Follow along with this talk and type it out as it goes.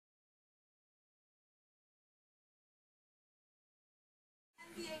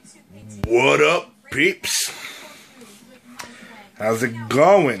What up, peeps? How's it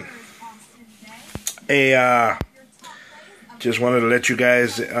going? Hey, just wanted to let you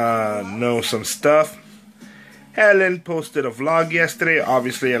guys know some stuff. Helen posted a vlog yesterday.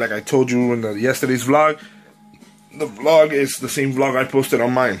 Obviously, like I told you in yesterday's vlog, the vlog is the same vlog I posted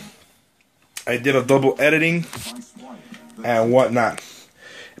on mine. I did a double editing and whatnot.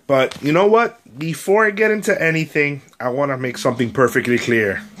 But you know what? Before I get into anything, I want to make something perfectly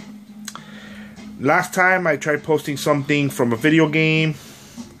clear. Last time I tried posting something from a video game.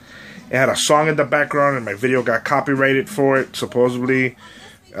 It had a song in the background and my video got copyrighted for it, supposedly.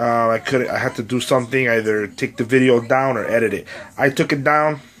 I had to do something, either take the video down or edit it. I took it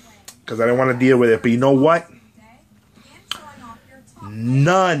down because I didn't want to deal with it. But you know what?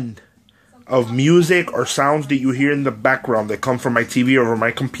 None of music or sounds that you hear in the background that come from my TV or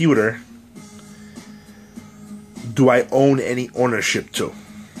my computer do I own any ownership to.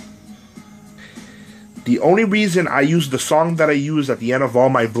 The only reason I use the song that I use at the end of all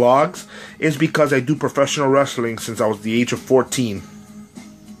my vlogs is because I do professional wrestling since I was the age of 14.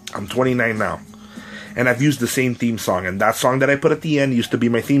 I'm 29 now. And I've used the same theme song. And that song that I put at the end used to be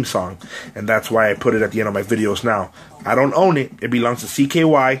my theme song. And that's why I put it at the end of my videos now. I don't own it. It belongs to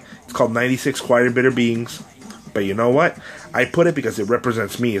CKY. It's called 96 Quiet and Bitter Beings. But you know what? I put it because it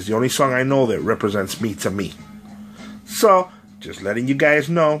represents me. It's the only song I know that represents me to me. So, just letting you guys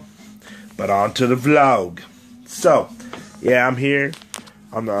know. But on to the vlog. So, yeah, I'm here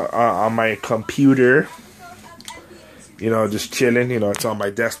on my computer. You know, just chilling. You know, it's on my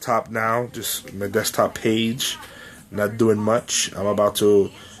desktop now. Just my desktop page. Not doing much. I'm about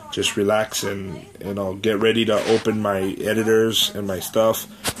to just relax and, you know, get ready to open my editors and my stuff.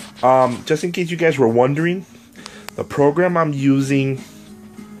 Just in case you guys were wondering, the program I'm using,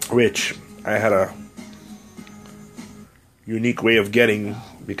 which I had a unique way of getting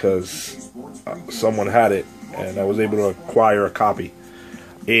because someone had it and I was able to acquire a copy,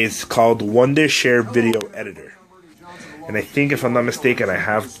 is called Wondershare Video Editor. And I think, if I'm not mistaken, I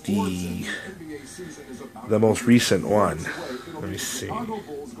have the most recent one. Let me see.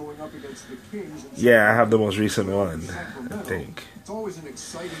 Yeah, I have the most recent one, I think.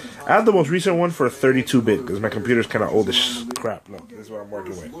 I have the most recent one for a 32-bit because my computer's kind of old as crap. Look, this is what I'm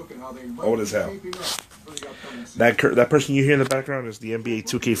working with. Old as hell. That person you hear in the background is the NBA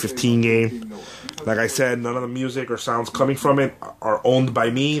 2K15 game. Like I said, none of the music or sounds coming from it are owned by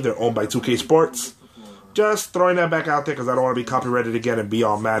me. They're owned by 2K Sports. Just throwing that back out there because I don't want to be copyrighted again and be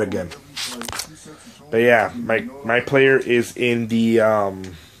all mad again. But yeah, my player is in the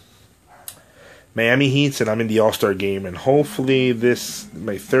Miami Heats and I'm in the All-Star game. And hopefully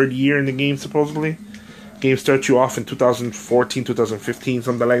my third year in the game, supposedly. Game starts you off in 2014, 2015,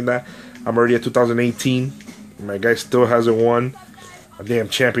 something like that. I'm already at 2018. My guy still hasn't won a damn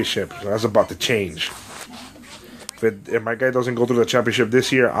championship. So that's about to change. If my guy doesn't go through the championship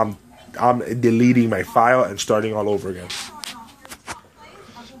this year, I'm deleting my file and starting all over again.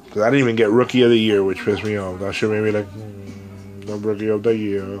 Because I didn't even get Rookie of the Year, which pissed me off. That should make me like, no Rookie of the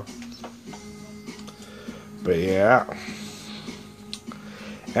Year. But yeah.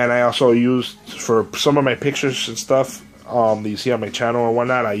 And I also used, for some of my pictures and stuff, that you see on my channel or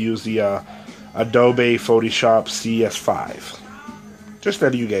whatnot, I use the Adobe Photoshop CS5. Just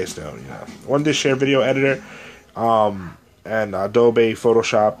letting you guys know, you know. Wondershare Video Editor, and Adobe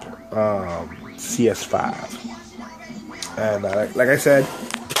Photoshop CS5. And like I said,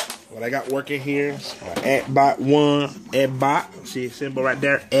 what I got working here is my AdBot 1, AdBot, see the symbol right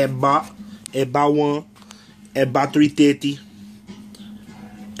there, AdBot 1, AdBot 330,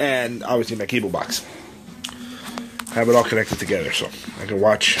 and obviously my cable box. I have it all connected together so I can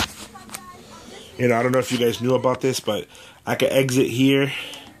watch. You know, I don't know if you guys knew about this, but I can exit here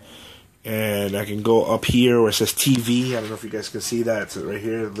and I can go up here where it says TV. I don't know if you guys can see that. It's right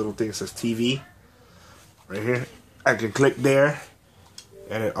here, the little thing that says TV. Right here. I can click there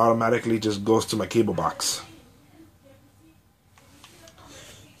and it automatically just goes to my cable box.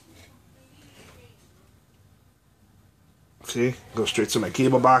 See? Goes straight to my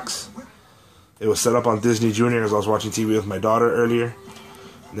cable box. It was set up on Disney Junior because I was watching TV with my daughter earlier.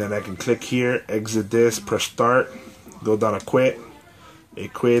 Then I can click here, exit this, press start, go down to quit.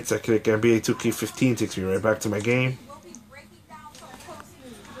 It quits. I click NBA 2K15, takes me right back to my game.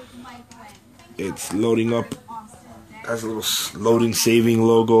 It's loading up. Has a little loading saving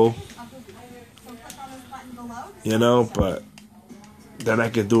logo. You know, but then I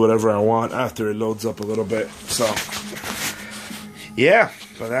can do whatever I want after it loads up a little bit. So, yeah,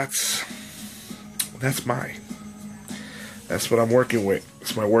 but that's what I'm working with.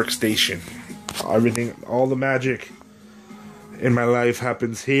 It's my workstation. Everything, all the magic in my life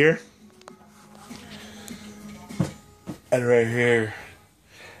happens here. And right here,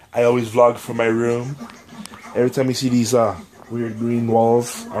 I always vlog from my room. Every time you see these weird green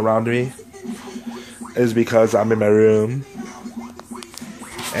walls around me, is because I'm in my room.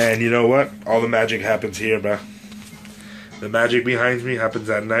 And you know what? All the magic happens here, bro. The magic behind me happens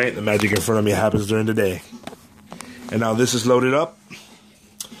at night. The magic in front of me happens during the day. And now this is loaded up.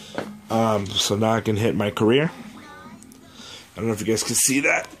 So now I can hit my career. I don't know if you guys can see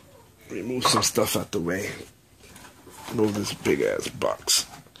that. Remove some stuff out the way. Move this big ass box.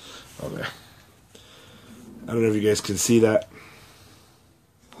 Okay. I don't know if you guys can see that.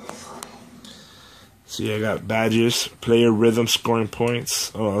 See, I got badges, player rhythm, scoring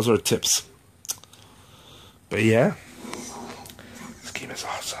points. Oh, those are tips. But yeah, this game is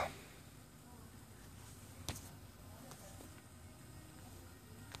awesome.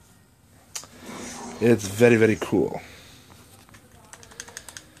 It's very, very cool.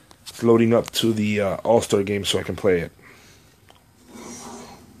 It's loading up to the All-Star game so I can play it.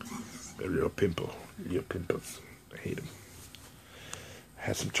 Real pimple. Real pimples. I hate them. I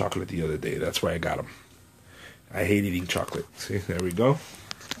had some chocolate the other day. That's why I got them. I hate eating chocolate. See, there we go.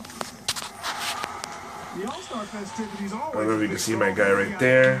 I don't know if you can see my guy right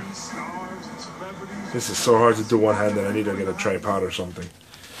there. This is so hard to do one-handed. I need to get a tripod or something.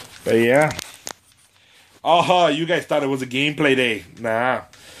 But yeah. Oh, you guys thought it was a gameplay day. Nah.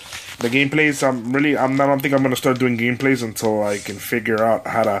 The gameplays, I don't think I'm gonna start doing gameplays until I can figure out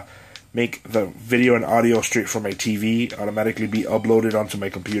how to make the video and audio straight from my TV automatically be uploaded onto my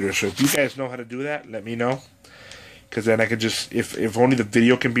computer. So if you guys know how to do that, let me know. Because then I could just, if only the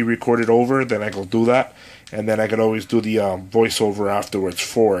video can be recorded over, then I can do that. And then I could always do the voiceover afterwards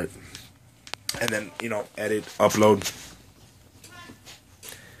for it. And then, you know, edit, upload.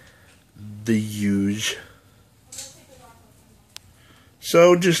 The huge.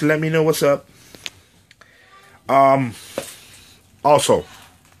 So just let me know what's up. Also,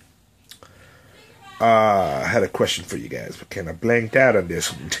 I had a question for you guys, but kind of blanked out on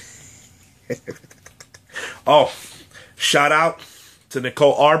this one. Oh, shout out to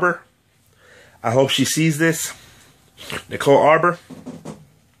Nicole Arbor. I hope she sees this. Nicole Arbor,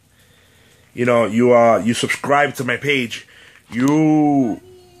 you know, you subscribed to my page. You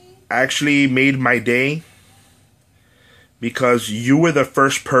actually made my day because you were the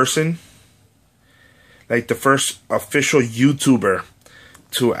first person, like the first official YouTuber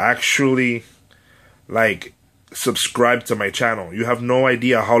to actually like subscribe to my channel. You have no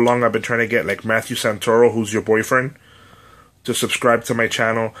idea how long I've been trying to get like Matthew Santoro, who's your boyfriend, to subscribe to my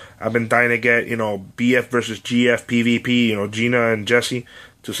channel. I've been dying to get, you know, BF versus GF PvP, you know, Gina and Jesse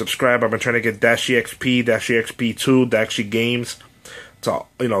to subscribe. I've been trying to get Dashi XP, Dashi XP2, Dashi Games to,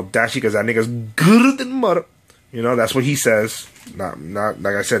 you know, Dashi, because that nigga's good than mother. You know, that's what he says. Not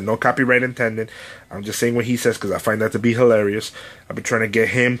like I said, no copyright intended. I'm just saying what he says because I find that to be hilarious. I've been trying to get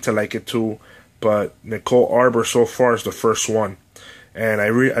him to like it too. But Nicole Arbor so far is the first one. And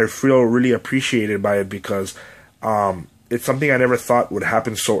I feel really appreciated by it because it's something I never thought would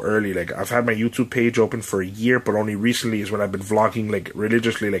happen so early. Like, I've had my YouTube page open for a year, but only recently is when I've been vlogging like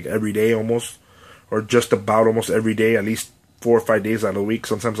religiously, like every day almost. Or just about almost every day, at least 4 or 5 days out of the week.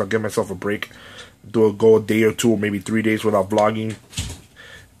 Sometimes I'll give myself a break. Go a day or two, or maybe 3 days without vlogging.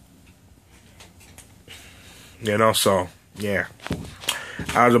 You know, so, yeah.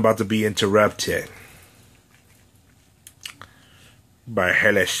 I was about to be interrupted by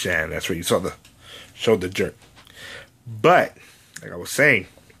Hellish-san. That's where you showed the jerk. But, like I was saying,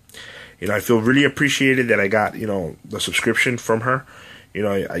 you know, I feel really appreciated that I got, you know, the subscription from her. You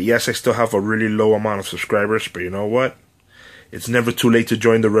know, yes, I still have a really low amount of subscribers, but you know what? It's never too late to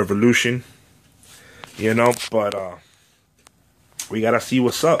join the revolution. You know, but we gotta see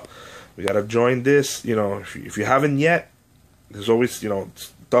what's up. We gotta join this. You know, if you haven't yet, there's always, you know,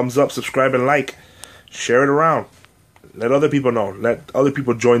 thumbs up, subscribe, and like. Share it around. Let other people know. Let other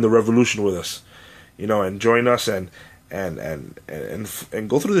people join the revolution with us. You know, and join us and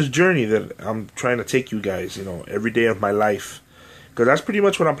go through this journey that I'm trying to take you guys. You know, every day of my life. Because that's pretty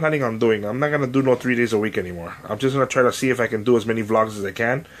much what I'm planning on doing. I'm not gonna do no 3 days a week anymore. I'm just gonna try to see if I can do as many vlogs as I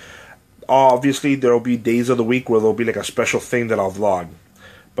can. Obviously, there will be days of the week where there'll be like a special thing that I'll vlog.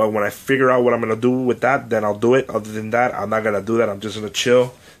 But when I figure out what I'm going to do with that, then I'll do it. Other than that, I'm not going to do that. I'm just going to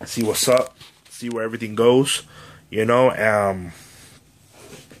chill, see what's up, see where everything goes. You know, I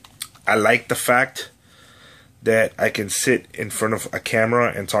like the fact that I can sit in front of a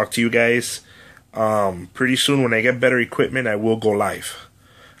camera and talk to you guys. Pretty soon, when I get better equipment, I will go live.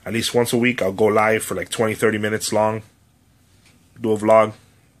 At least once a week, I'll go live for like 20-30 minutes long. Do a vlog.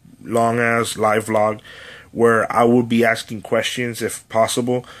 Long as live vlog where I will be asking questions if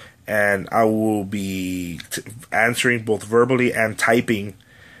possible, and I will be answering both verbally and typing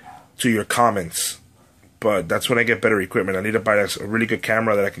to your comments. But that's when I get better equipment. I need to buy a really good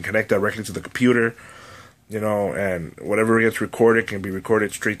camera that I can connect directly to the computer, you know, and whatever gets recorded can be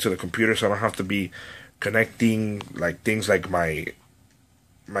recorded straight to the computer, so I don't have to be connecting like things like my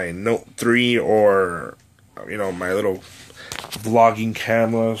Note 3 or, you know, my little vlogging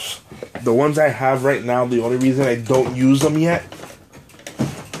cameras. The ones I have right now, the only reason I don't use them yet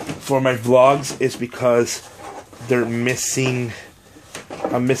for my vlogs is because they're missing.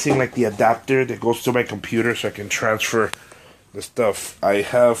 I'm missing like the adapter that goes to my computer so I can transfer the stuff. I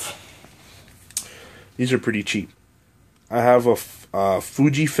have, these are pretty cheap. I have a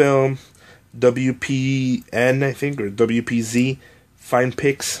Fujifilm WPN, I think, or WPZ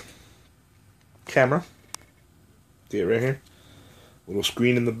FinePix camera. See it right here? Little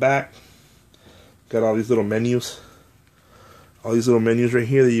screen in the back. Got all these little menus. All these little menus right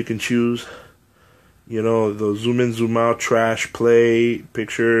here that you can choose. You know, the zoom in, zoom out, trash, play,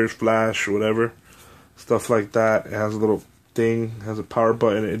 pictures, flash, whatever. Stuff like that. It has a little thing, has a power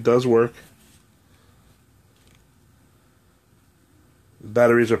button. It does work. The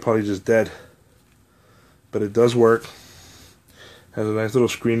batteries are probably just dead. But it does work. Has a nice little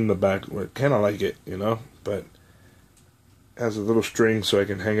screen in the back. I kind of like it, you know. But has a little string so I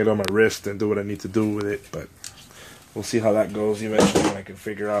can hang it on my wrist and do what I need to do with it. But we'll see how that goes eventually when I can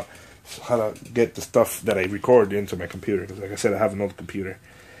figure out how to get the stuff that I record into my computer. Because like I said, I have an old computer.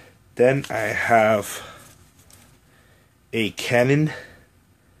 Then I have a Canon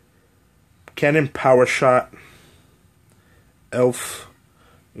PowerShot ELPH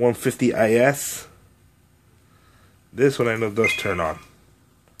 150 IS. This one I know does turn on.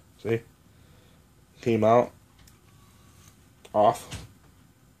 See? Came out. Off.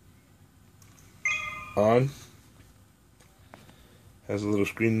 On. Has a little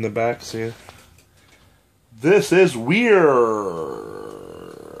screen in the back. See? This is weird.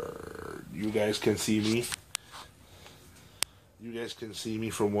 You guys can see me. You guys can see me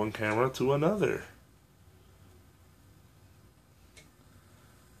from one camera to another.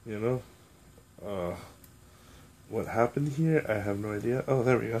 You know? What happened here? I have no idea. Oh,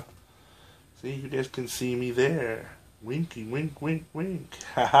 there we go. See, you guys can see me there. Winky, wink, wink, wink.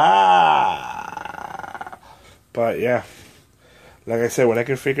 Ha ha! But yeah. Like I said, when I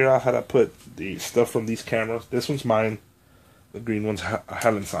can figure out how to put the stuff from these cameras, this one's mine, the green one's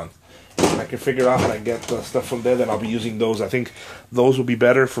Helen's on. When I can figure out how to get the stuff from there, then I'll be using those. I think those will be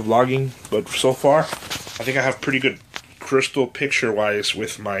better for vlogging, but so far, I think I have pretty good crystal picture-wise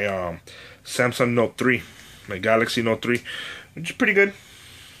with my Samsung Note 3, my Galaxy Note 3, which is pretty good.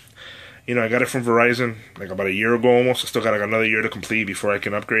 You know, I got it from Verizon like about a year ago almost. I still got like another year to complete before I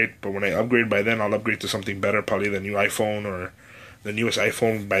can upgrade, but when I upgrade by then, I'll upgrade to something better, probably the new iPhone or the newest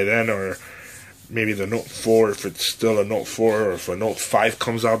iPhone by then, or maybe the Note 4 if it's still a Note 4, or if a Note 5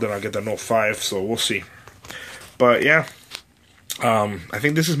 comes out, then I'll get the Note 5, so we'll see. But yeah, I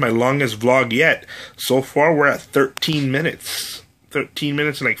think this is my longest vlog yet. So far, we're at 13 minutes. 13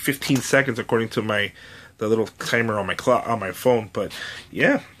 minutes and like 15 seconds according to the little timer on my clock on my phone. But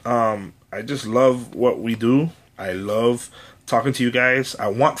yeah, I just love what we do. I love talking to you guys. I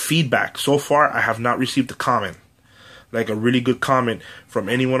want feedback. So far, I have not received a comment, like a really good comment from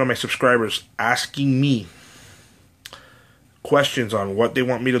any one of my subscribers asking me questions on what they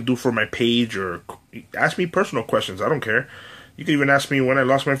want me to do for my page, or ask me personal questions. I don't care. You can even ask me when I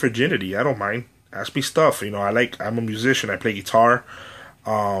lost my virginity. I don't mind. Ask me stuff. You know, I'm a musician. I play guitar.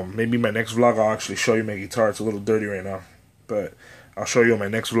 Maybe my next vlog I'll actually show you my guitar. It's a little dirty right now, but I'll show you on my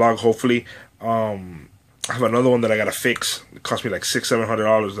next vlog, hopefully. I have another one that I gotta fix. It cost me like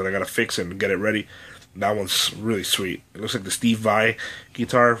 $600-700 that I gotta fix and get it ready. That one's really sweet. It looks like the Steve Vai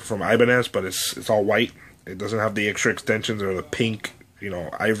guitar from Ibanez, but it's all white. It doesn't have the extra extensions or the pink, you know,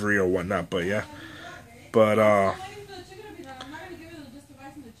 ivory or whatnot. But yeah,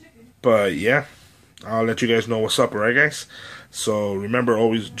 but yeah, I'll let you guys know what's up, alright guys? So remember,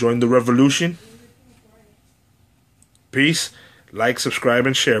 always join the revolution. Peace. Like, subscribe,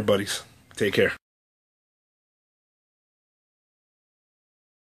 and share, buddies. Take care.